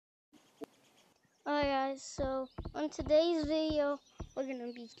Alright guys, so on today's video, we're going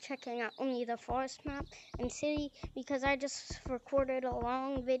to be checking out only the forest map and city because I just recorded a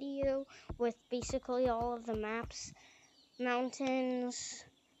long video with basically all of the maps, mountains,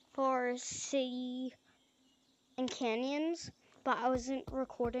 forest, city, and canyons, but I wasn't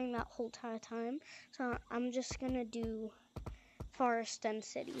recording that whole entire time, so I'm just going to do forest and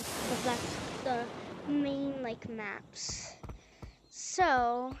city because that's the main maps.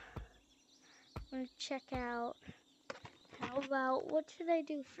 So I'm gonna check out, what should I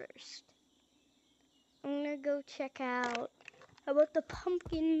do first? I'm gonna go check out, how about the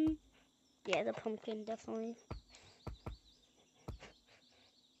pumpkin? Yeah, the pumpkin, definitely.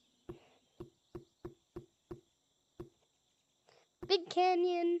 Big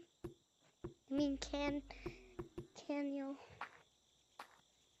Canyon. Canyon.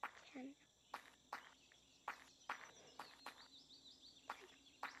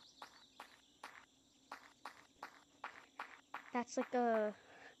 That's like a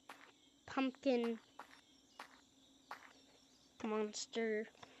pumpkin monster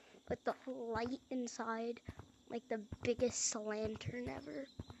with the light inside, like the biggest lantern ever.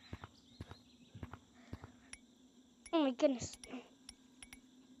 Oh my goodness.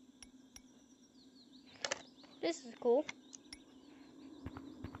 This is cool.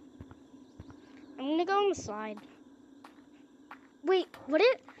 I'm gonna go on the slide. Wait, I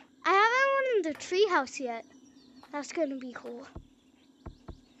haven't went in the treehouse yet. That's gonna be cool.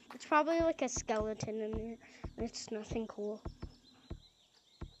 It's probably like a skeleton in there. It's nothing cool.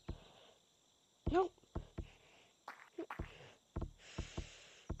 Nope.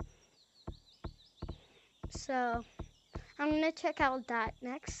 So, I'm gonna check out that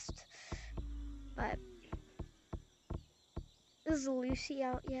next. But, is Lucy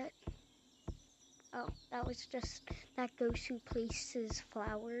out yet? Oh, that was just that ghost who places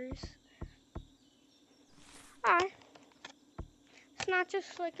flowers. Alright. It's not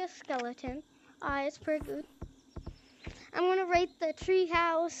just like a skeleton. Alright, it's pretty good. I'm gonna rate the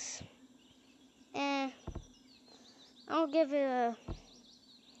treehouse, and I'll give it a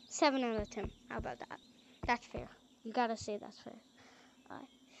 7 out of 10. How about that? That's fair. You gotta say that's fair. Alright.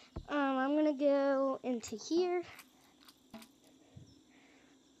 I'm gonna go into here.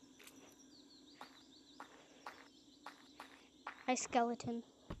 Hi, skeleton.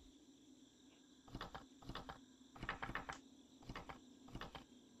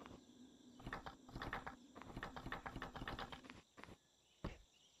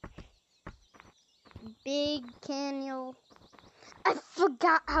 Big Canyon. I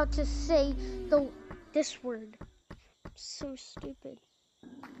forgot how to say this word. I'm so stupid.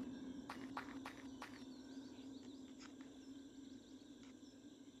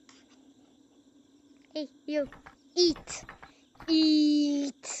 Hey, you. Eat.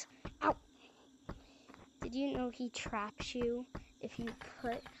 Eat. Ow. Did you know he traps you if you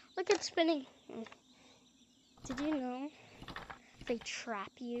look at spinning. Did you know they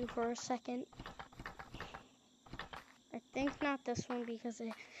trap you for a second? I think not this one because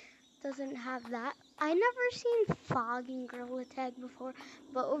it doesn't have that. I never seen fog in Gorilla Tag before,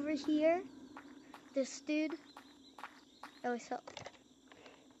 but over here, this dude, always helped.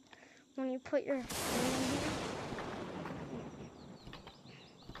 When you put your hand in here,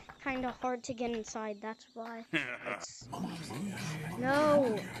 kind of hard to get inside. That's why.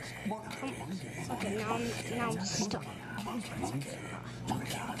 No. Okay, now I'm stuck.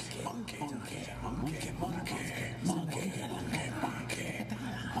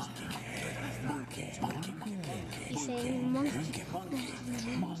 He's saying monkey.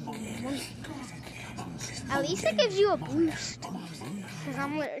 At least it gives you a boost. Because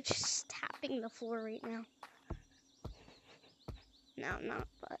I'm literally just tapping the floor right now. No, I'm not,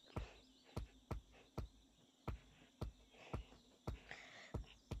 but.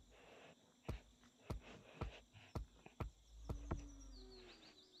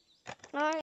 Alright.